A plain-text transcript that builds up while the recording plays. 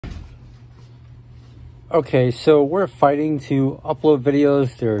Okay, so we're fighting to upload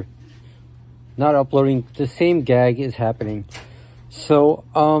videos. They're not uploading. The same gag is happening. So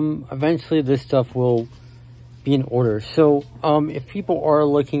eventually this stuff will be in order. So if people are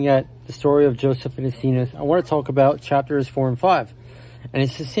looking at the story of Joseph and Aseneth, I want to talk about chapters 4 and 5. And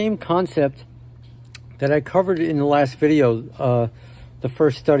it's the same concept that I covered in the last video, the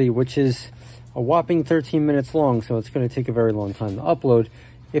first study, which is a whopping 13 minutes long. So it's going to take a very long time to upload,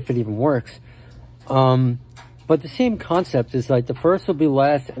 if it even works. But the same concept is like the first will be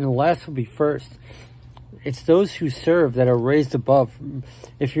last and the last will be first. It's those who serve that are raised above.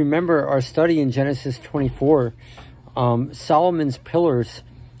 If you remember our study in Genesis 24, Solomon's pillars,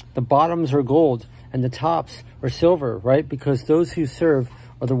 the bottoms are gold and the tops are silver, right? Because those who serve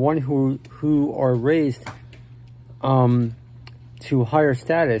are the one who are raised to higher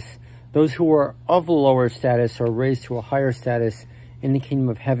status. Those who are of a lower status are raised to a higher status in the kingdom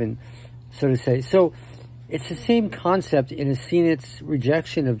of heaven, so to say. So it's the same concept in Aseneth's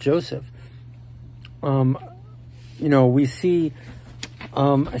rejection of Joseph. You know, we see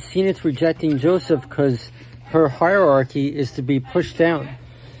Aseneth rejecting Joseph because her hierarchy is to be pushed down.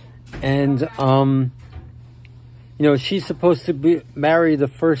 And, you know, she's supposed to marry the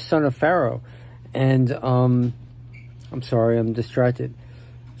first son of Pharaoh. And, I'm sorry, I'm distracted.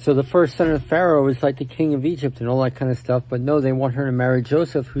 So the first son of Pharaoh is like the king of Egypt and all that kind of stuff. But no, they want her to marry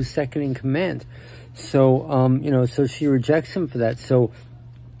Joseph, who's second in command. So, you know, so she rejects him for that. So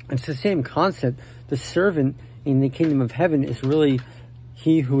it's the same concept. The servant in the kingdom of heaven is really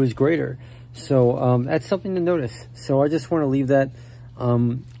he who is greater. So that's something to notice. So I just want to leave that.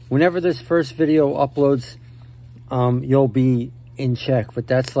 Whenever this first video uploads, you'll be in check. But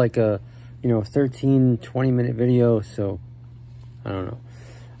that's like a, you know, 13, 20-minute video. So I don't know.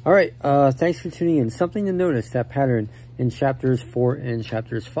 All right. Thanks for tuning in. Something to notice, that pattern in chapters 4 and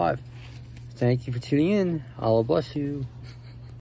chapters 5. Thank you for tuning in. Allah bless you.